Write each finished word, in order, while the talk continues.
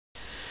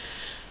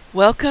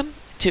Welcome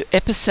to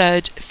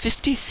episode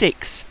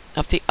 56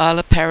 of the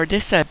Isla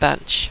Paradiso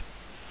bunch.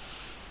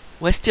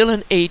 We're still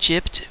in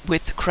Egypt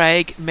with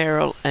Craig,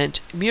 Merrill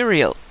and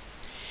Muriel.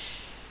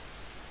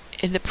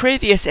 In the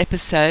previous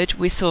episode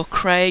we saw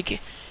Craig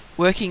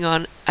working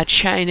on a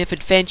chain of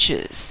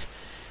adventures.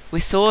 We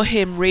saw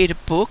him read a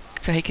book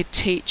so he could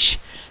teach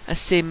a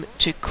sim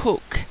to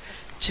cook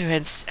to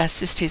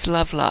assist his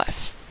love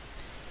life.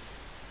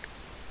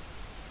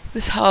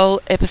 This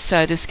whole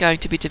episode is going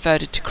to be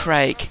devoted to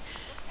Craig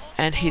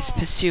and his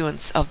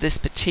pursuance of this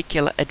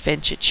particular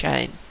adventure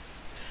chain.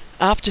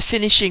 After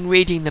finishing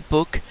reading the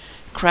book,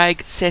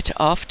 Craig set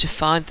off to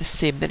find the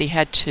sim that he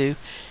had to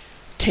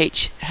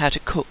teach how to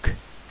cook.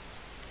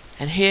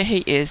 And here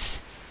he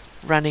is,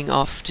 running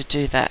off to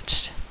do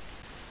that.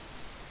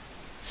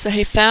 So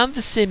he found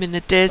the sim in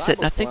the desert,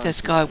 and I think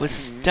this guy was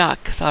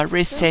stuck, so I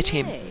reset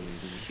him.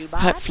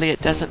 Hopefully it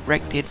doesn't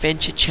wreck the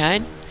adventure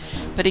chain.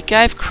 But he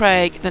gave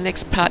Craig the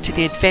next part to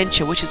the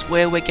adventure, which is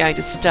where we're going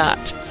to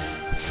start.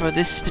 For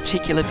this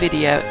particular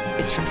video,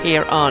 it's from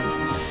here on.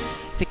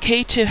 The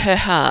key to her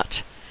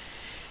heart.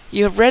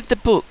 You have read the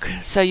book,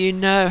 so you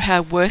know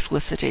how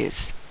worthless it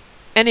is.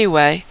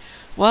 Anyway,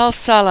 while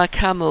Salah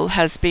Kamel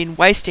has been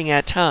wasting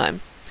our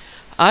time,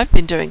 I've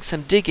been doing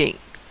some digging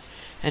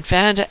and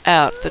found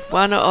out that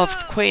one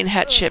of Queen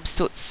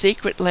Hatshepsut's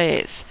secret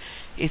lairs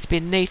is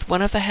beneath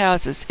one of the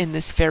houses in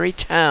this very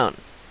town.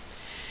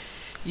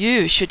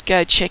 You should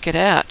go check it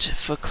out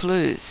for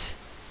clues.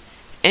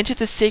 Enter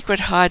the secret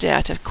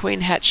hideout of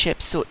Queen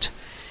Hatshepsut,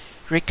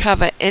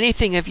 recover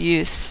anything of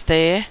use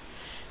there,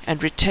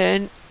 and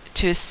return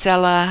to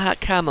Salah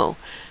Kamel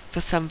for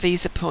some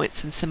visa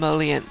points and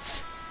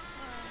simoleons.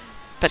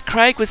 But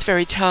Craig was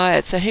very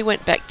tired, so he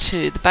went back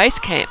to the base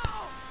camp.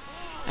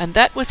 And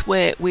that was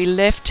where we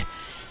left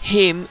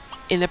him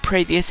in the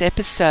previous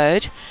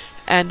episode,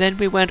 and then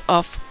we went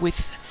off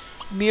with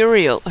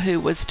Muriel,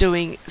 who was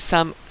doing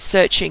some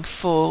searching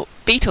for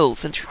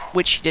beetles, and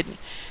which she didn't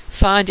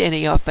find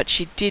any of, but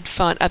she did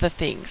find other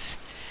things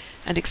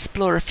and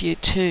explore a few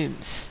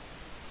tombs.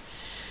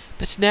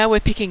 But now we're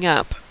picking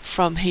up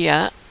from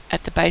here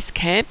at the base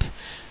camp,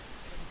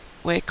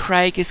 where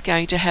Craig is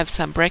going to have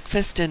some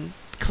breakfast and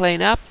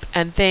clean up,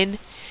 and then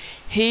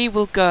he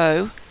will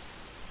go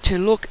to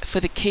look for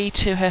the key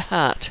to her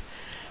heart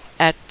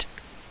at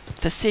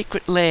the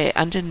secret lair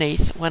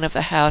underneath one of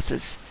the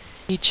houses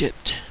in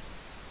Egypt.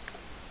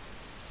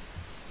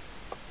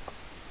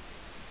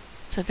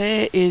 So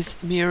there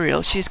is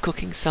Muriel. She's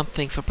cooking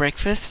something for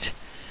breakfast.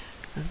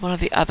 And one of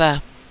the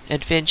other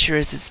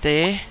adventurers is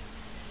there,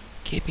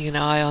 keeping an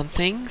eye on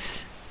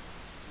things.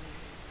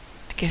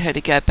 To get her to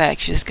go back,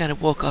 she's just going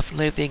to walk off and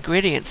leave the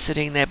ingredients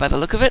sitting there by the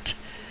look of it.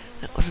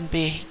 That wouldn't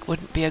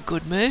be a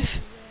good move.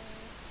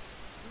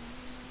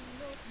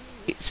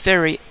 It's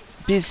very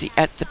busy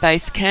at the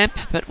base camp,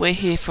 but we're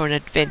here for an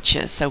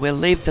adventure, so we'll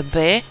leave them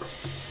there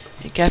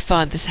and go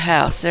find this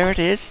house. There it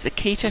is, the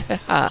key to her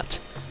heart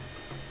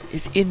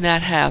is in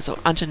that house, or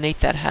underneath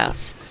that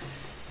house,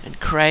 and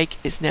Craig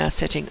is now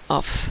setting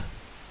off.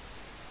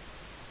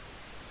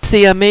 It's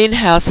the Amin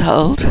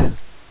household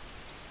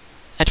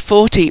at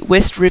 40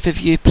 West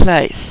Riverview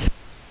Place,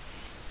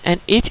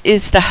 and it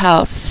is the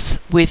house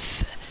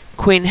with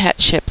Queen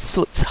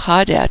Hatshepsut's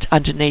hideout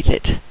underneath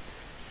it.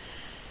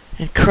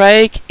 And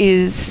Craig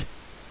is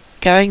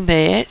going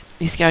there.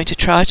 He's going to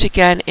try to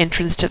gain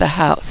entrance to the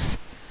house.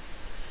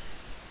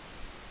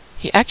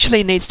 He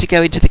actually needs to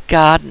go into the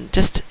garden.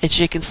 Just as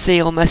you can see,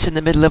 almost in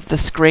the middle of the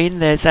screen,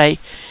 there's a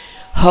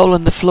hole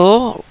in the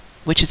floor,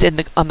 which is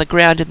on the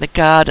ground in the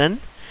garden.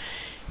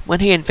 When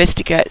he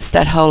investigates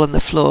that hole in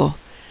the floor,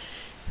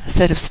 a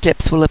set of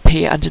steps will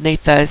appear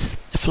underneath those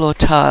floor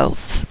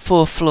tiles,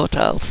 4 floor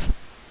tiles.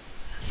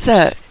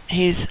 So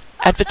he's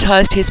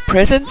advertised his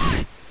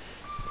presence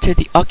to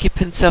the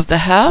occupants of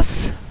the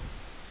house,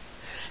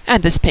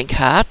 and there's pink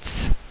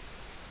hearts.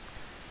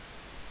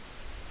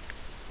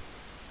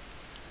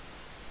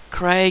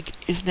 Craig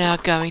is now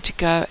going to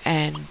go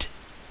and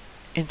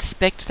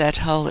inspect that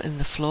hole in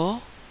the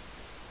floor.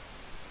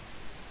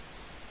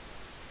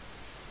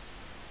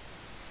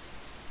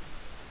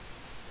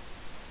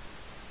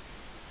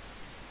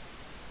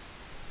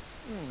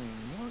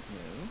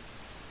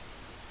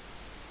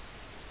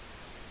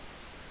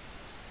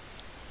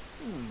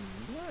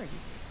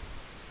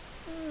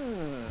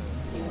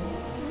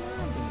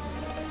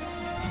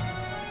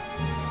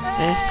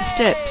 There's the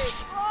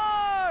steps.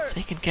 So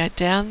you can go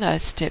down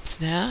those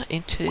steps now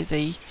into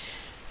the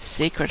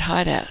secret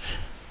hideout.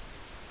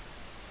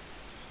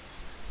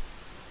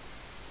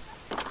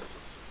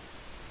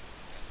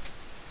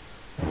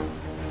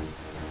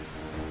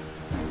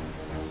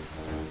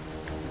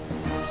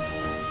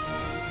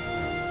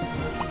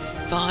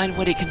 Find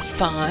what he can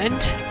find.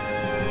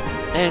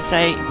 There's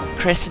a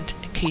crescent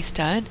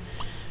keystone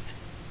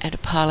and a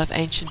pile of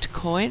ancient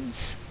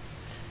coins.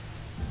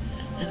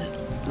 And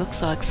it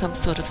looks like some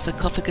sort of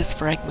sarcophagus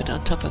fragment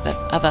on top of that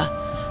other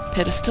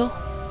pedestal.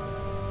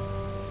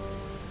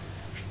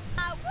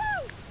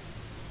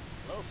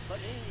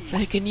 So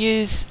he can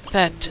use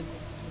that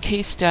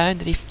keystone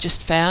that he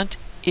just found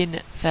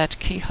in that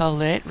keyhole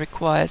there. It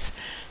requires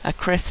a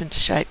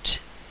crescent-shaped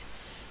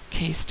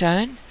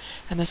keystone,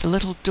 and there's a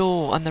little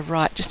door on the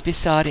right just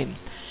beside him.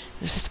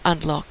 It's just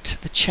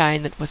unlocked the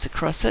chain that was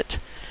across it,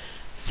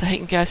 so he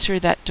can go through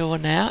that door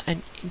now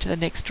and into the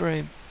next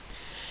room.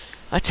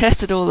 I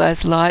tested all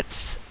those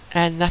lights,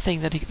 and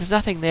there's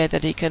nothing there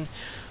that he can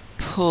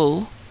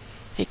pull.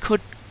 He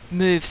could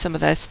move some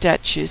of those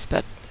statues,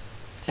 but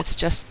it's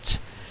just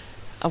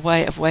a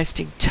way of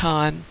wasting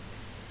time.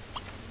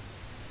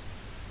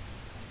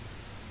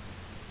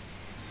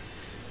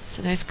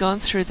 So now he's gone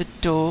through the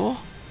door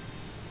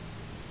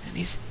and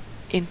he's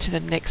into the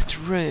next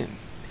room,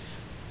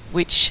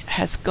 which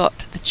has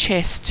got the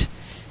chest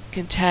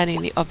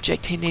containing the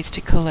object he needs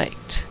to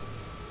collect.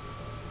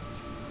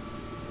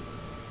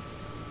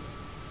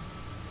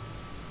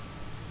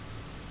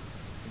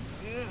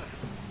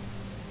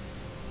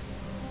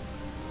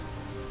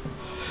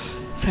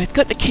 So he's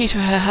got the key to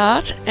her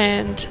heart,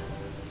 and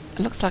it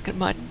looks like it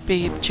might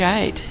be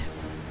jade.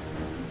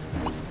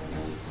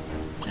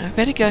 Now I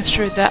better go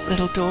through that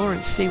little door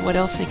and see what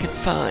else he can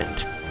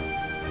find.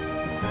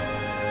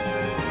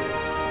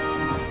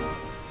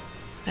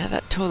 Now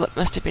that toilet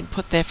must have been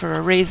put there for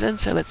a reason,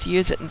 so let's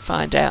use it and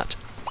find out.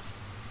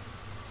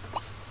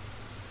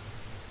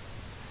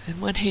 And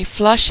when he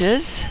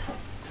flushes,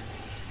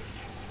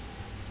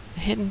 the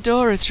hidden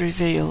door is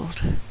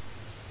revealed.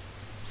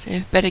 So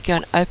you better go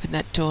and open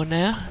that door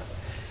now,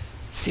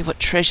 see what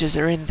treasures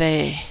are in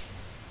there.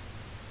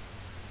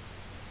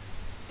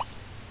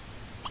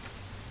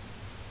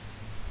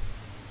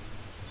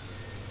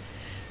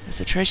 There's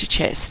a treasure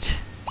chest.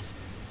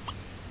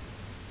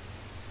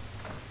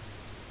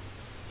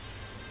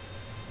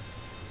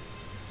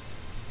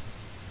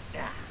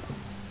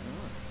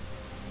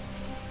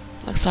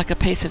 Looks like a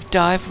piece of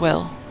dive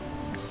well.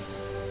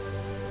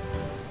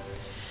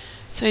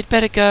 So he'd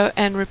better go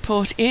and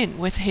report in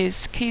with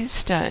his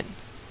keystone.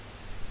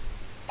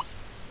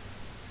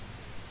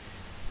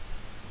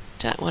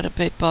 Don't want to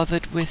be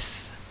bothered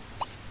with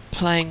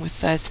playing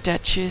with those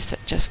statues.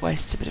 That just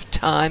wastes a bit of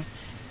time.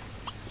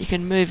 You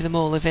can move them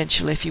all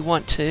eventually if you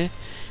want to,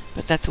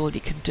 but that's all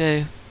you can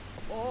do.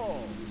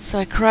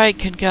 So Craig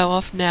can go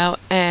off now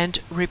and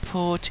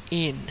report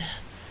in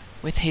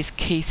with his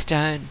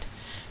keystone,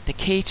 the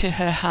key to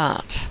her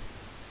heart.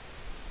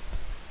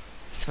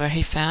 That's where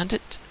he found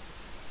it,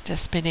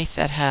 just beneath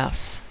that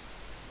house.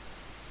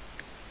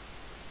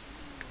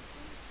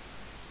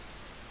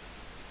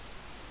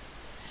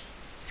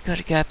 He's got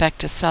to go back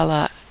to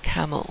Isla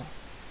Camel.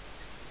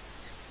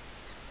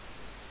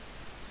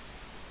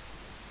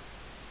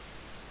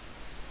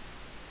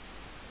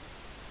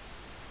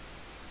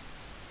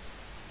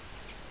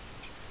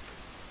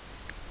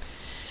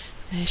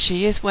 There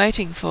she is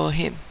waiting for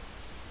him.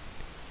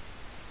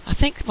 I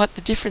think what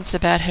the difference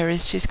about her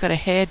is she's got her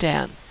hair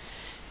down.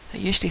 I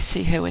usually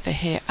see her with her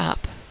hair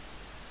up.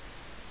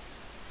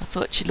 I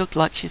thought she looked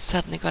like she'd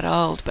suddenly got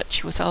old, but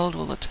she was old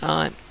all the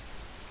time.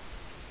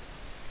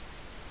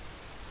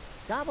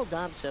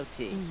 Sabeldom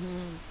Soti.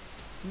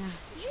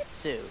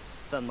 Jitsu.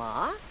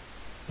 Fama.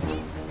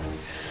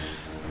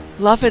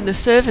 Love in the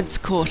servants'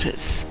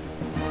 quarters.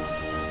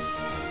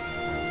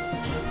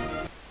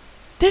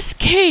 This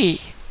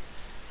key!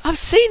 I've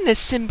seen this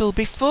symbol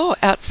before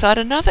outside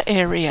another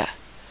area.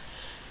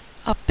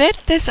 I bet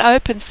this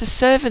opens the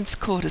servants'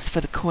 quarters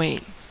for the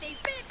Queen.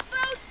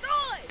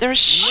 There are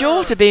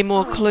sure to be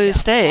more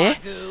clues there.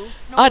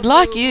 I'd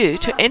like you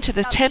to enter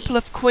the temple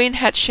of Queen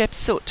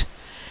Hatshepsut,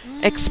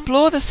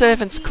 explore the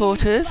servants'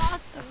 quarters,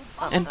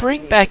 and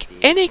bring back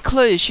any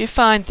clues you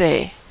find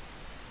there.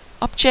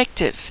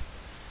 Objective: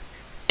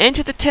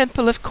 enter the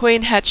temple of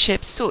Queen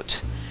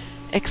Hatshepsut,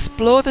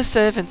 explore the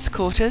servants'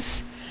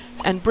 quarters,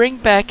 and bring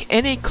back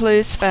any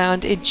clues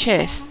found in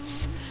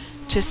chests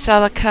to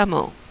Isla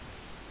Camel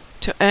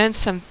to earn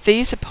some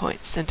visa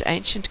points and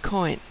ancient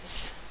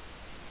coins.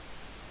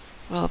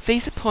 Well,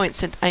 visa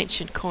points and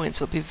ancient coins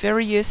will be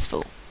very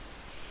useful.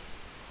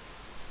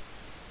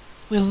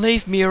 We'll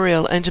leave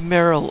Muriel and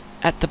Merrill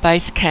at the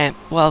base camp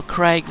while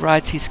Craig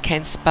rides his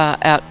Kenspar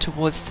out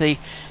towards the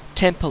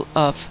temple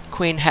of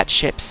Queen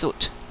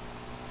Hatshepsut.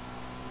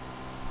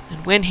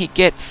 And when he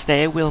gets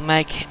there, we'll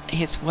make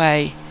his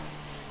way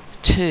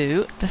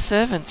to the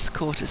servants'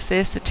 quarters.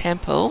 There's the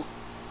temple.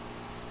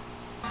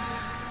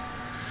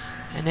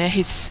 And now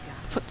he's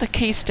put the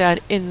keystone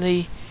in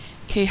the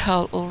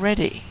keyhole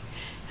already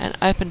and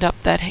opened up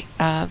that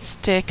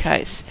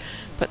staircase.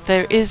 But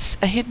there is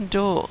a hidden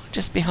door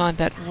just behind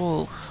that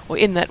wall, or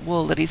in that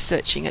wall that he's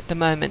searching at the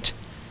moment.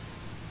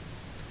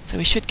 So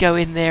we should go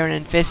in there and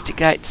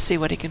investigate to see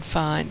what he can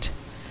find.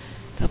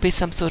 There'll be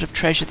some sort of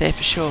treasure there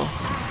for sure.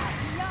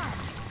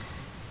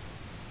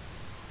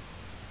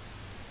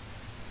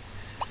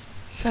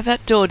 So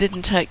that door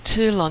didn't take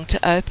too long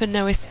to open,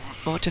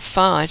 or to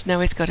find. Now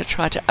he's got to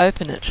try to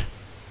open it.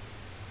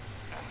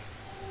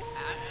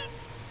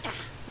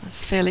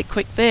 It's fairly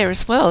quick there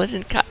as well. It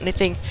didn't cut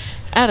anything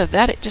out of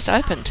that, it just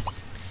opened.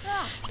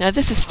 Now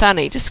this is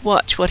funny. Just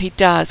watch what he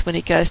does when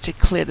he goes to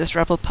clear this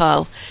rubble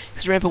pile.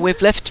 Because remember,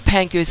 we've left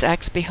Pangu's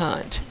axe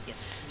behind.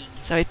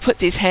 So he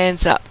puts his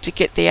hands up to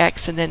get the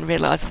axe and then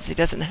realises he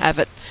doesn't have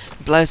it,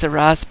 and blows a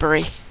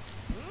raspberry.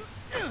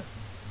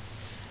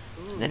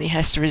 And then he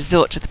has to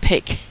resort to the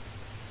pick.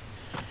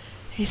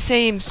 He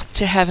seems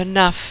to have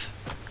enough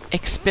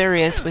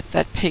experience with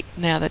that pick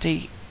now that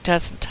he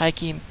doesn't take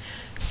him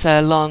so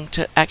long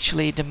to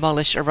actually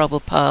demolish a rubble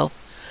pile,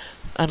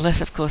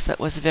 unless of course that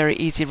was a very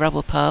easy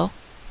rubble pile.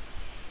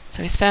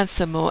 So he's found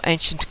some more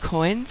ancient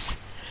coins,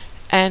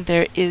 and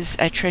there is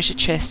a treasure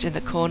chest in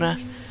the corner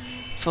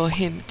for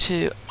him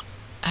to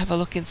have a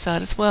look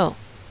inside as well.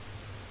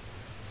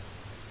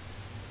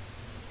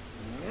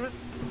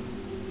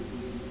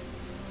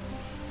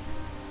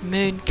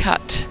 Moon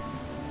cut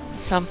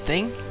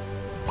something.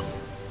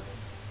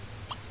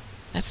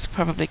 That's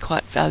probably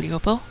quite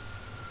valuable.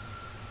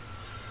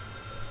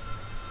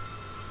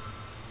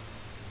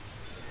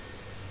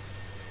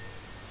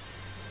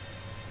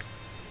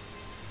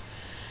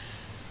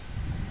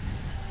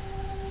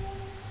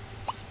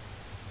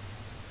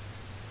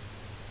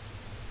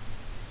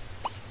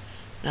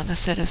 Another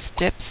set of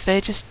steps there,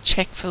 just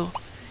check for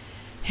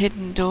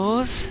hidden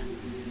doors,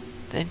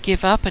 then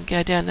give up and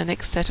go down the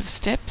next set of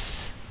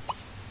steps.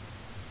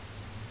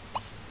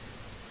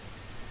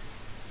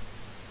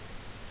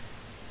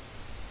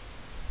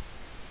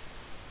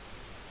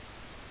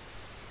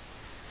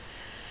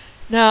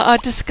 Now, I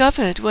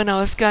discovered when I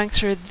was going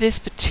through this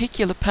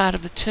particular part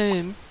of the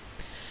tomb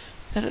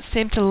that it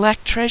seemed to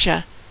lack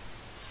treasure.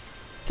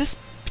 This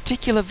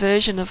particular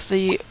version of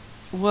the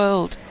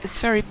world is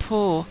very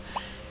poor.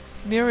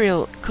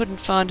 Muriel couldn't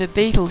find her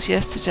beetles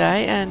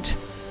yesterday, and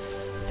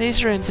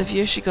these rooms have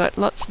usually got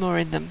lots more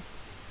in them.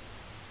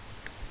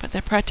 But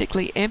they're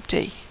practically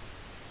empty.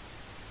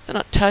 They're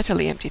not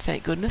totally empty,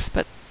 thank goodness,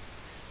 but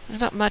there's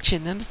not much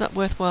in them. It's not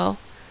worthwhile.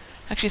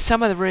 Actually,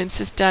 some of the rooms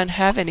just don't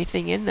have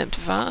anything in them to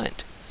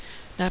find.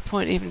 No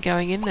point even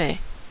going in there.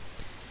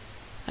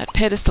 That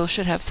pedestal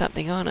should have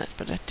something on it,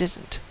 but it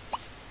doesn't.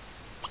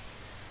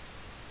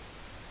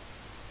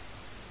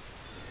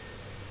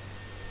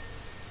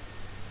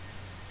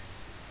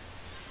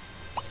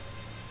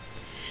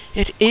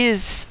 It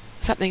is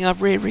something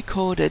I've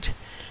re-recorded,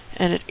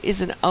 and it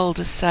is an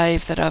older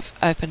save that I've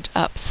opened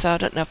up, so I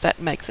don't know if that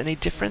makes any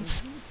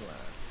difference.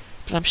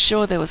 But I'm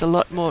sure there was a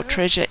lot more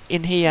treasure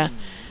in here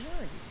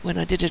when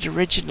I did it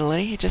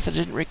originally, just I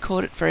didn't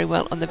record it very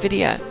well on the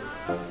video.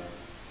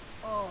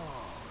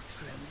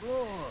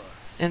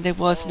 And there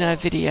was no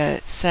video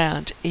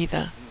sound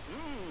either.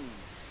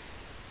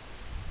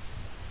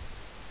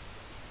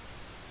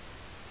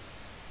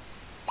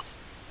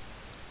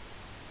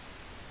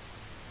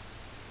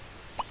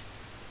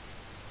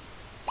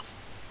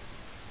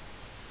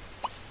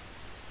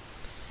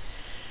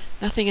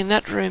 Nothing in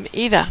that room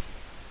either.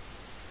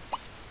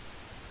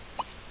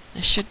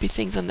 There should be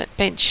things on that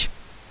bench.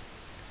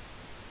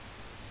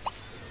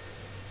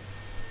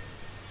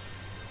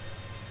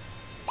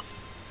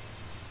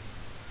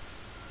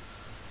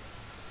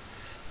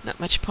 Not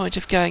much point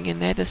of going in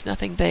there, there's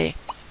nothing there.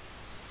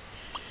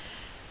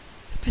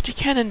 But you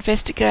can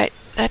investigate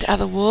that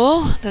other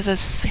wall. There's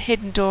a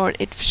hidden door in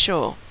it for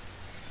sure.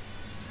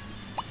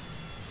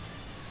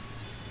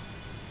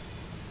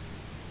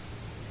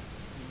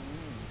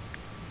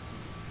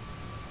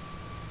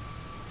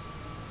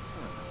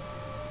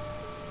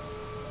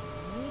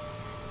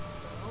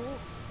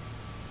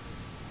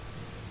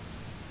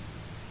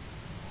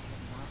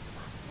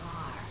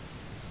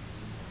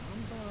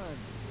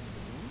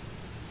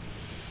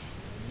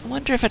 I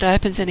wonder if it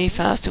opens any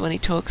faster when he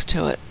talks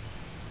to it.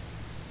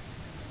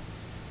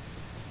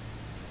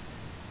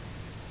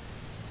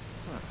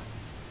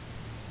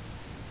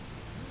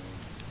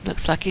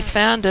 Looks like he's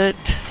found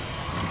it.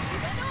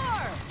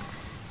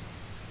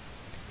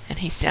 And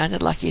he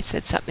sounded like he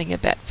said something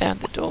about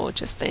found the door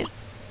just then.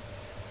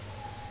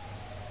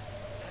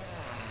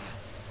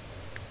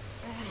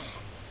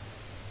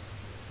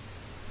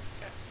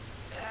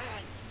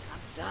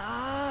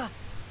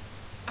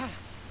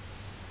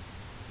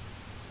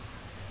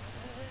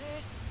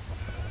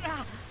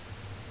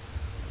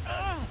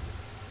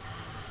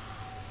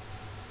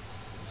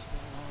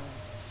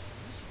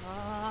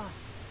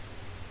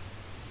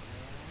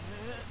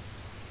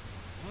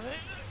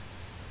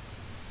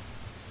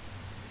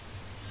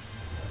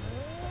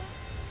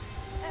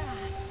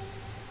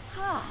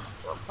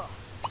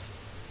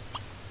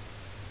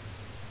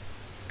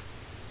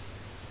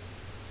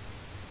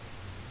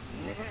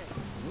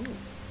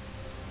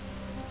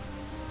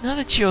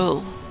 Another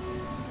jewel.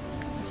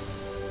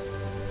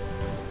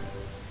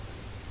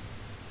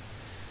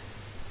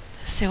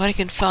 Let's see what I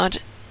can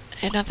find.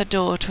 Another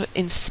door to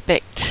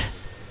inspect.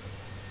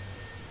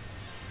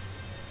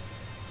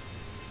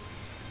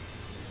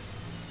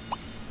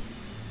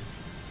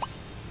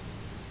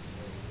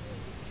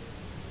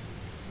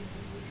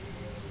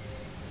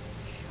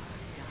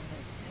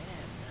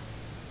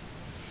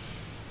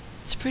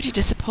 It's pretty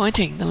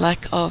disappointing, the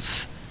lack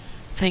of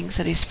things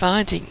that he's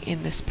finding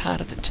in this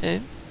part of the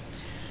tomb.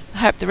 I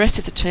hope the rest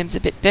of the tomb's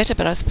a bit better,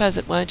 but I suppose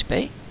it won't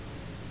be.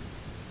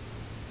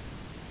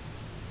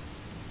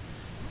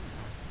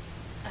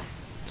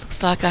 Looks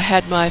Looks like I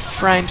had my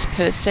frames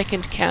per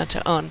second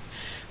counter on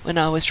when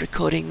I was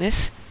recording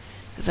this,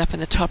 because up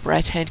in the top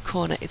right hand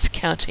corner it's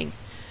counting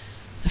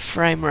the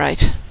frame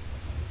rate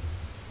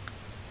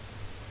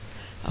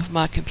of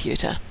my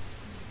computer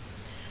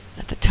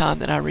at the time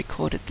that I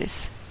recorded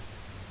this.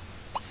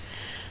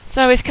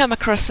 So he's come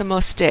across some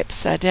more steps,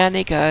 so down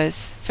he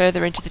goes,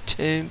 further into the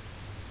tomb.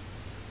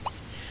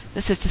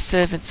 This is the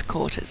servants'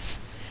 quarters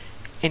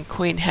in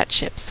Queen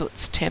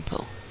Hatshepsut's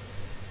temple.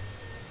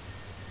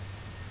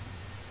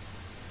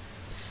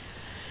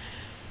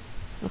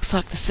 Looks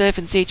like the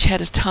servants each had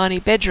a tiny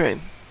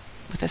bedroom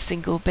with a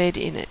single bed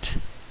in it.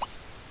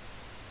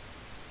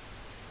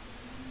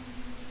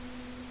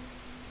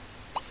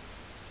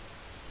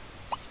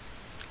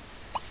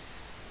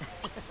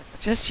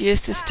 Just use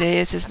the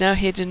stairs, there's no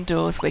hidden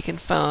doors we can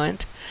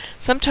find.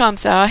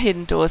 Sometimes there are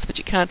hidden doors, but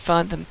you can't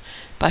find them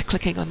by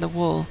clicking on the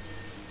wall.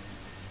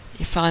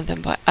 You find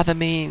them by other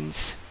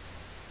means.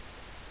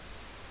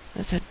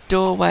 There's a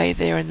doorway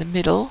there in the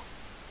middle.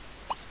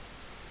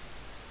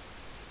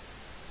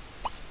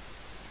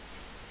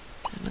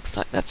 It looks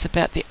like that's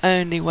about the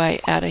only way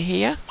out of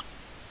here.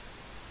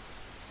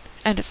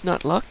 And it's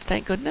not locked,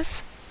 thank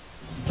goodness.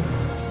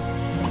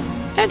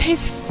 And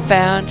he's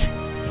found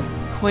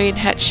Queen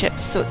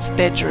Hatshepsut's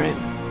bedroom.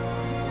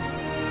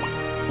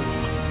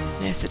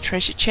 There's the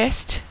treasure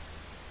chest.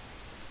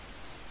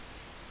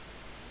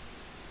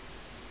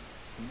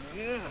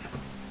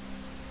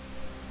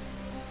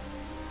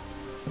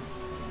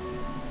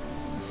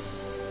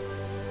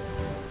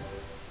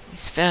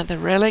 He's found the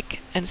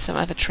relic and some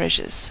other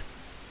treasures.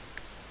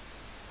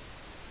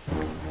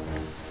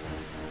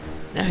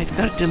 Now he's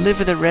got to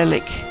deliver the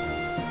relic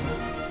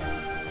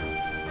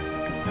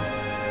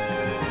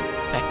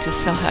back to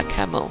Salha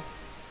Camel.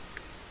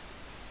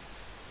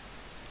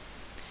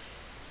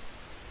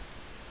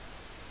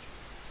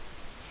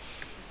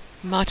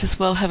 Might as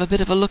well have a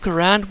bit of a look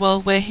around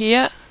while we're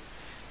here.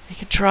 You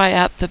can try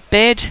out the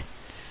bed,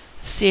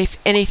 see if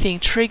anything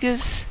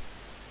triggers.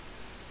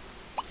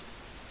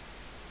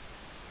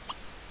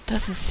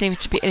 Doesn't seem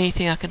to be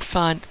anything I can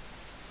find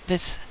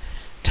this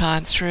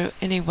time through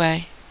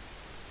anyway.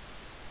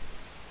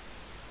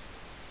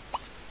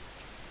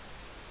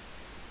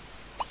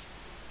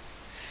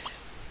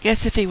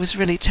 Guess if he was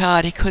really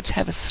tired he could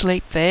have a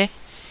sleep there.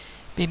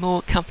 Be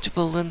more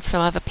comfortable than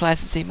some other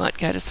places he might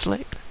go to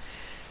sleep.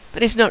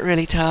 But he's not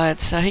really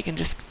tired, so he can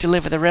just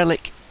deliver the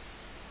relic.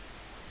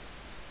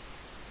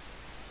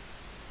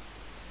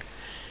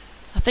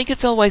 I think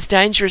it's always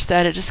dangerous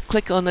though to just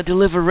click on the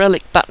deliver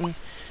relic button,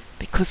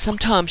 because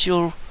sometimes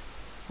you'll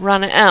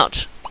run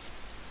out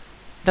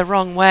the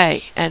wrong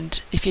way,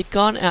 and if you'd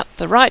gone out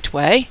the right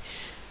way,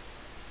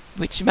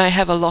 which may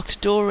have a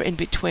locked door in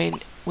between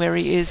where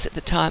he is at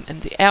the time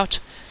and the out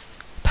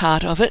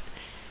part of it,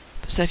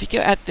 so if you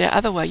go out the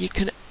other way you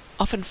can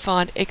often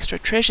find extra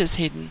treasures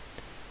hidden.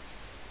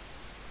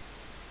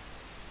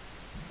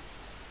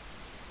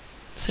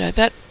 So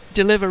that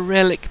deliver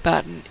relic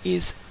button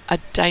is a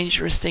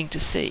dangerous thing to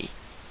see,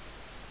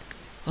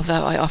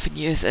 although I often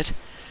use it,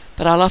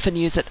 but I'll often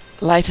use it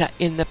later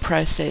in the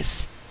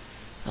process.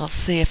 I'll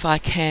see if I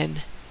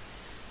can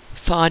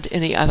find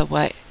any other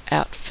way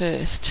out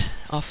first,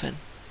 often.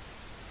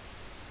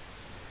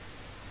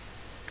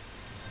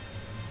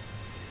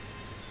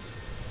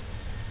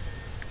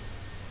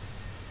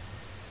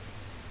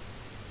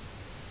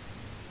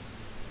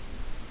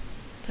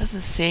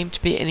 Doesn't seem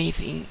to be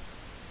anything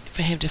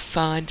for him to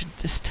find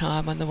this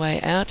time on the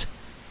way out.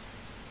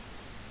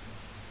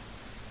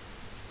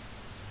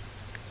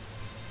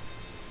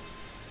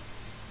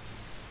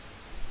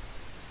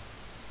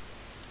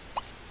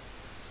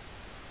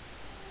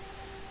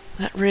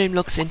 That room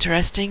looks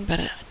interesting,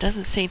 but it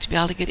doesn't seem to be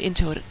able to get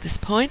into it at this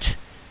point.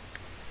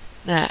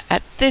 Now,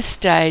 at this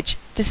stage,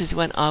 this is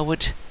when I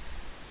would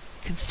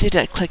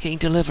consider clicking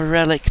deliver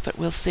relic, but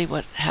we'll see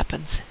what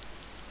happens.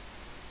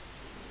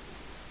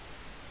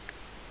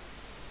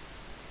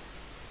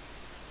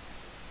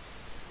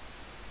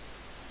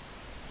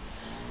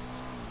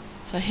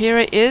 So here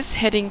it is,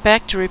 heading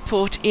back to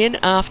report in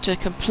after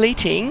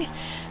completing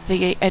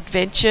the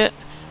adventure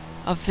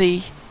of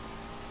the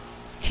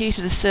key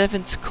to the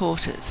servants'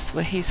 quarters,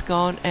 where he's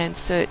gone and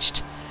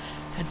searched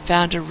and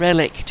found a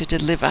relic to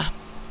deliver.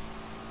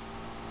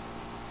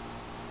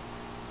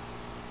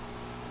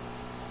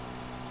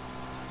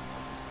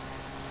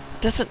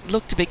 Doesn't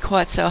look to be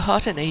quite so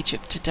hot in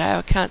Egypt today.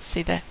 I can't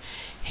see the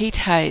heat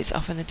haze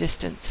off in the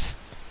distance.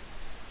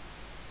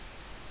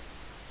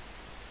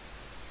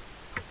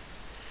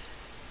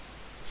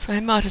 So I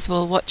might as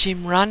well watch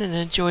him run and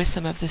enjoy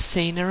some of the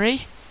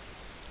scenery.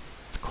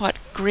 It's quite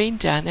green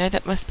down there.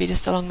 That must be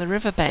just along the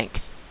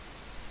riverbank.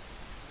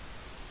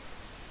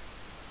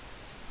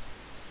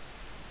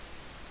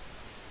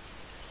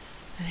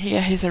 And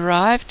here he's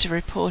arrived to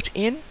report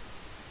in.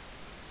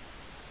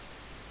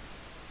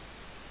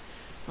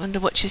 Wonder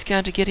what she's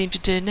going to get him to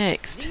do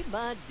next.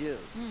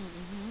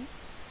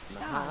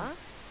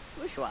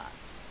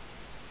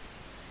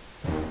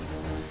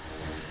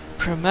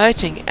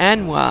 Promoting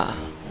Anwar.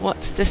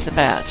 What's this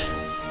about?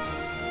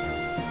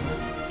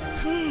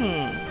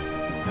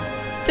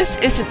 This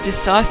isn't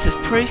decisive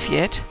proof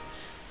yet,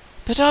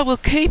 but I will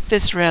keep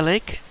this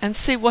relic and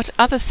see what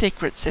other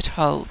secrets it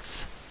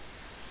holds.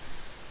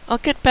 I'll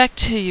get back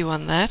to you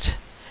on that.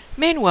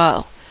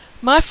 Meanwhile,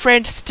 my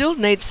friend still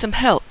needs some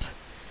help.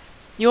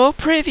 Your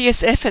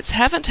previous efforts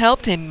haven't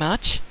helped him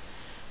much,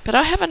 but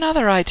I have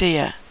another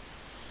idea.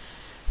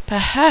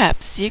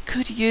 Perhaps you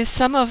could use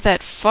some of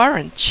that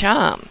foreign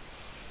charm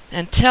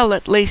and tell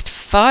at least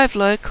 5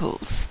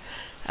 locals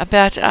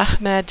about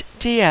Ahmad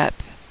Diab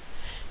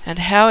and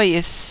how he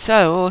is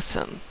so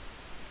awesome.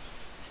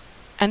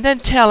 And then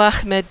tell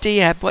Ahmed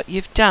Diab what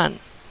you've done,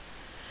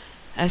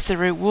 as the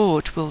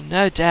reward will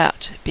no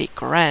doubt be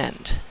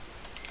grand.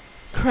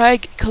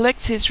 Craig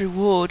collects his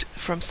reward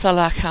from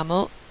Salah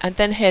Hamel and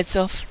then heads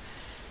off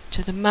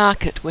to the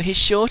market, where he's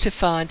sure to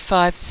find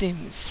 5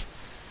 Sims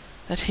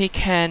that he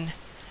can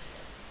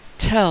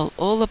tell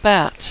all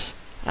about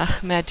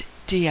Ahmed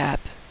Diab.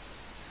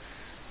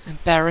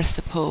 Embarrass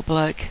the poor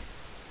bloke.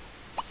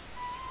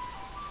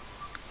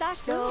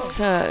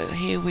 So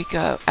here we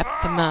go at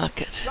the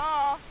market.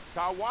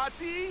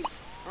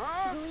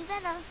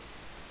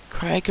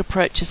 Craig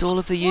approaches all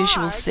of the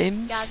usual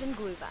Sims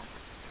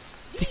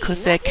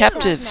because they're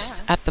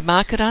captives at the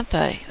market, aren't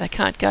they? They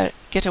can't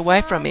get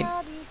away from him.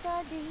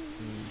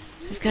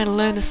 He's going to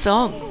learn a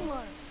song.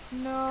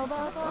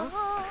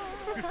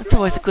 That's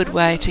always a good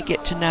way to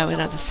get to know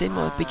another Sim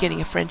or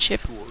beginning a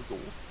friendship.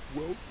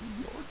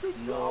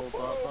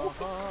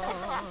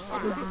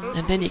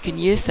 And then you can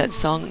use that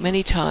song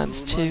many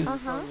times to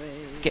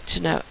get to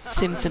know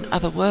Sims in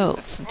other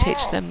worlds and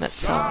teach them that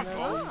song.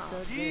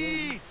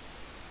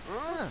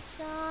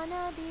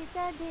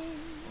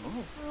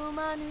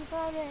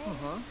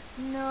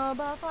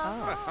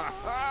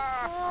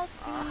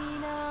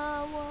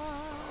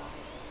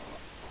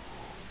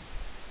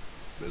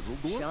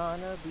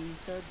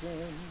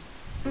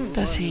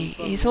 Does he?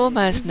 He's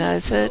almost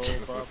knows it.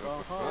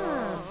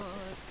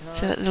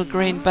 So that little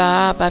green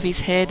bar above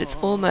his head, it's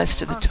almost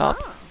to the top.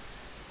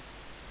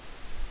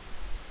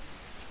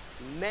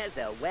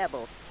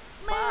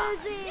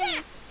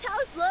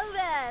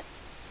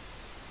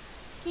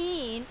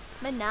 Keen,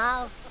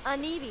 Manav,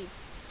 Anibi,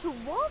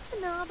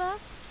 Tuwalfanaba,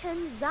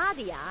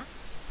 Kenzadia,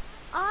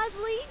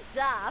 Osley,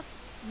 Duff,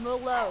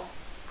 Malo.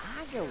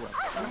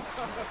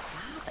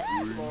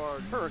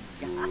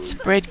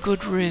 Spread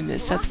good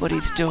rumours, that's what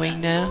he's doing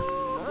now.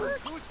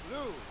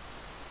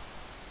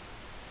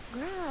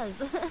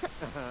 Graz.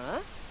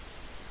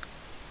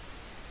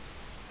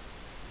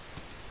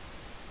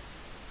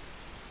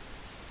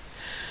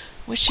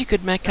 Wish he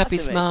could make up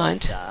his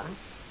mind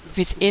if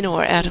he's in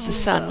or out of the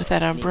sun with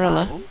that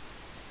umbrella.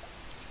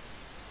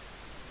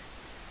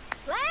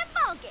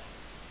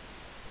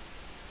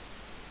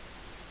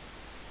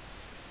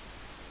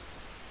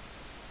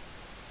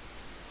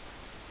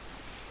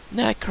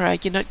 No,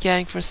 Craig, you're not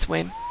going for a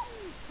swim.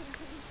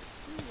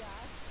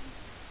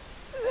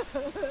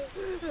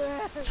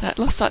 So it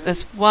looks like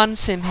there's one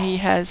Sim he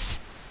has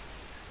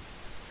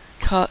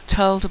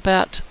told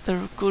about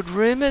the good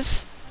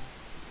rumours.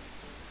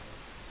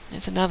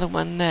 There's another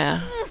one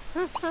now.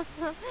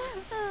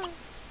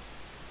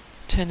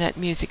 Turn that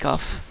music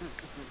off.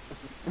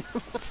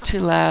 It's too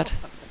loud.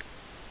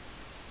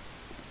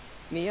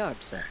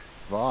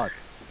 Vad?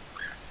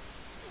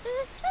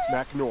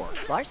 Macnor.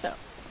 Larso.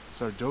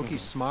 Sardoki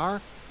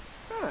Smar?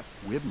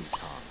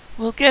 Wibniton.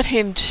 We'll get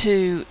him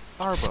to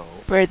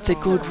spread the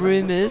good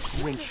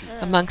rumours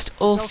amongst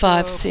all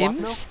 5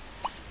 Sims,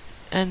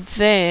 and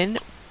then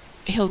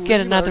he'll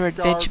get another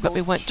adventure, but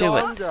we won't do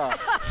it.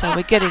 So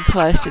we're getting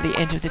close to the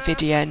end of the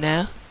video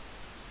now.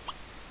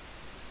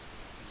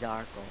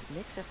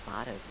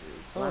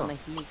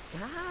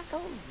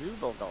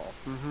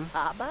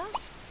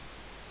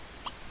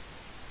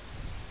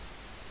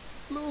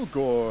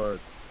 Lugord.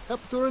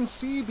 Heptor and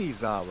Sibi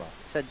Zara.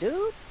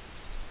 Sadu?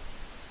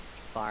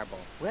 Barble.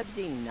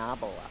 Websy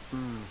Nabola.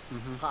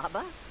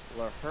 Haba?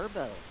 Lor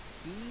Herbo.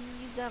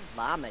 He's a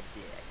Vamadig.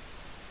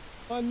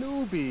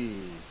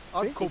 Anubi.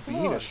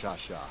 Adkobina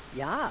Shasha.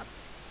 Yeah.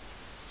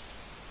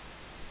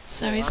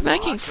 So he's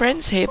making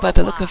friends here by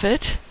the look of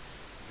it.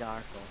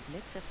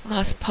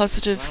 Nice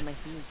positive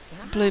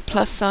blue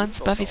plus signs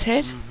above his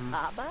head.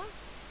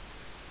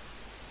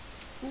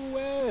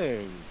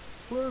 Uang.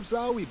 Flurbs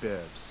Awi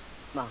Bibs.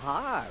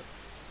 Mahar.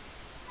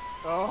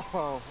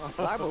 Oh.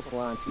 Barble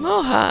Flans.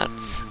 More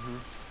hearts.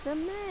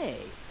 Samay.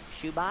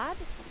 Shubad?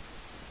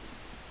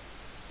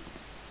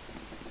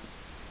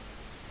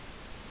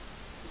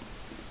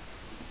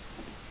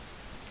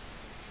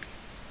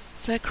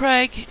 So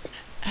Craig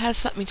has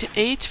something to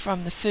eat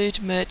from the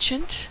food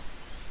merchant,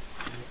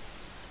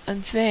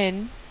 and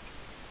then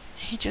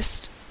he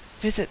just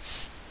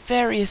visits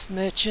various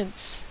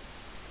merchants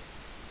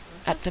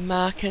at the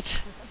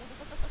market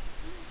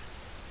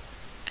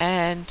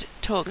and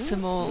talks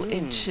them all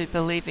into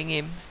believing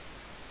him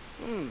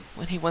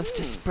when he wants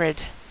to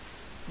spread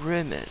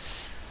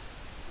rumours.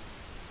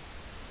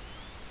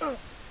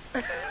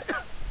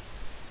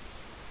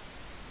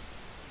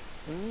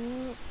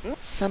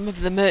 Some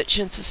of the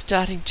merchants are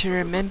starting to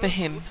remember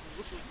him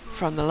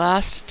from the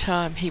last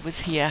time he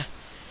was here,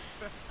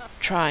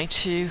 trying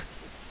to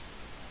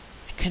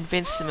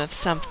convince them of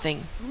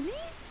something.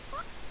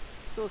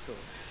 Cool.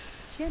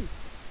 Shin.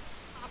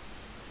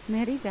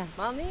 Merida.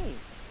 Mami.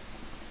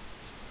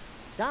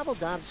 Zabble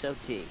dom so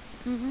tea.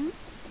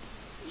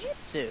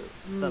 Jitsu.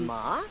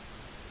 Vama.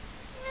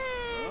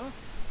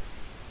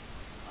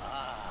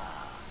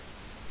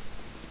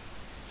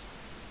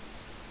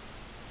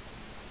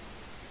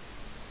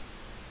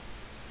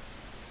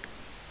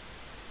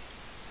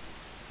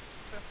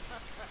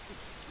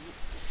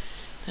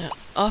 Now,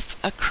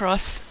 off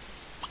across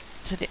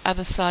to the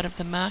other side of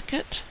the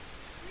market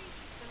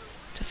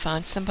to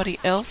find somebody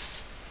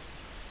else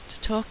to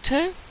talk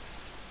to.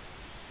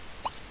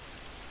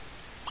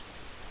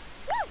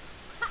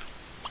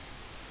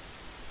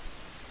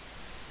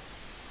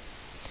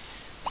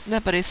 There's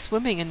nobody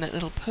swimming in that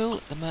little pool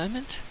at the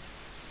moment.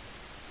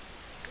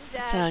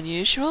 It's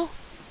unusual.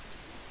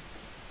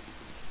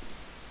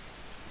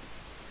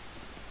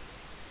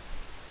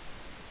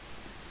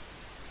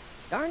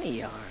 Darny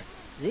yard.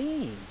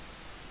 Zine.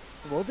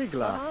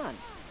 Wobigla. On.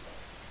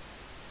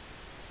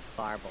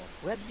 Farble.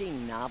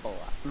 Webzine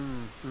Nabala.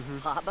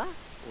 Haba.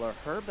 Or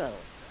Herbal.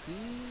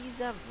 He's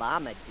a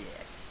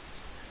Vamadik.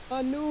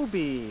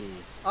 Anubi.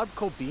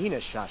 Abkobina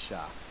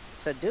Shasha.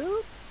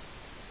 Saduk.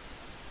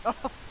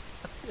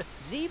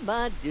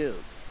 Ziba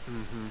Duke.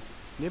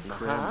 Nib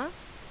Krim. Huh?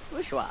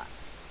 Ushwa.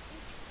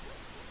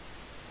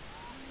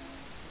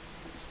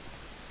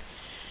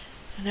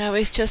 Now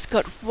he's just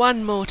got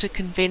one more to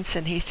convince,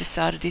 and he's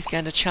decided he's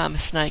going to charm a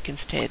snake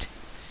instead.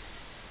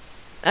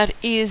 That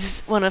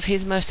is one of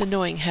his most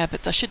annoying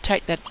habits. I should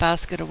take that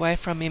basket away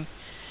from him.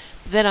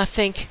 But then I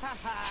think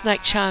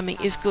snake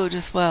charming is good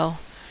as well,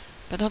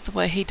 but not the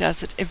way he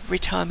does it. Every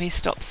time he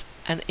stops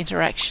an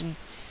interaction,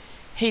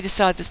 he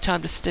decides it's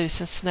time to do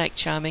some snake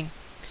charming.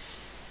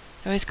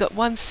 Now he's got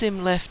one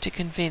sim left to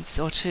convince,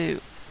 or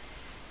to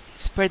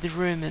spread the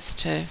rumours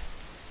to.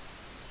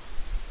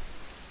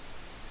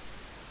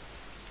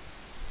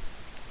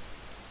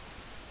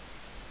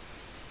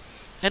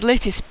 At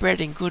least he's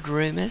spreading good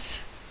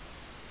rumours.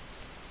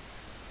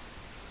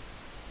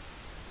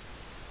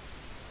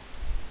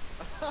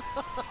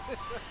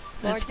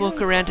 Let's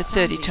walk around to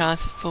 30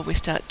 times before we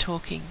start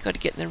talking. Got to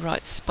get in the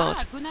right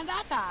spot.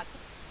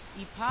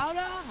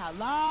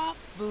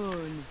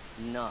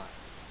 No.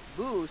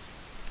 Goose.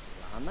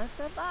 Lama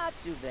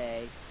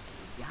Sabatsube.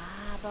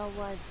 Yaba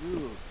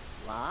Wazoo.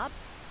 Lab.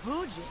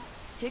 Hujin.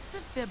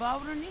 Hixit Fiba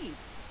underneath.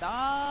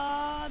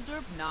 Sa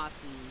derp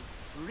nasi.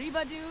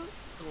 Ribadu.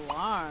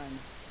 Glarn.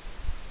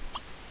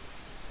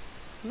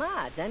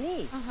 Ma,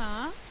 Dani.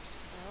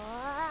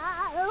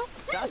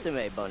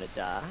 Sasame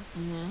Bonata.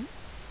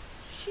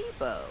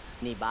 Sheepo.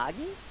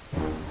 Nibagi.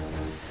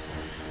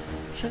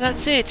 So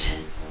that's it.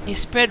 He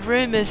spread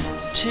rumours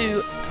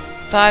to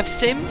 5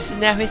 sims,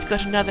 and now he's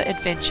got another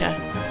adventure.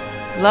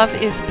 Love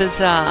is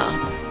Bazaar.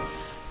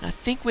 And I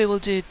think we will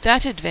do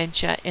that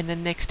adventure in the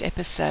next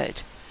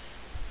episode.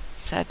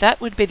 So that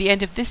would be the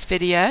end of this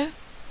video.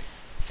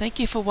 Thank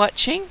you for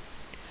watching.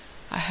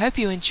 I hope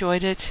you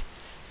enjoyed it,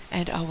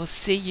 and I will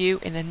see you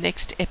in the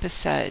next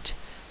episode.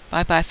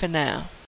 Bye bye for now.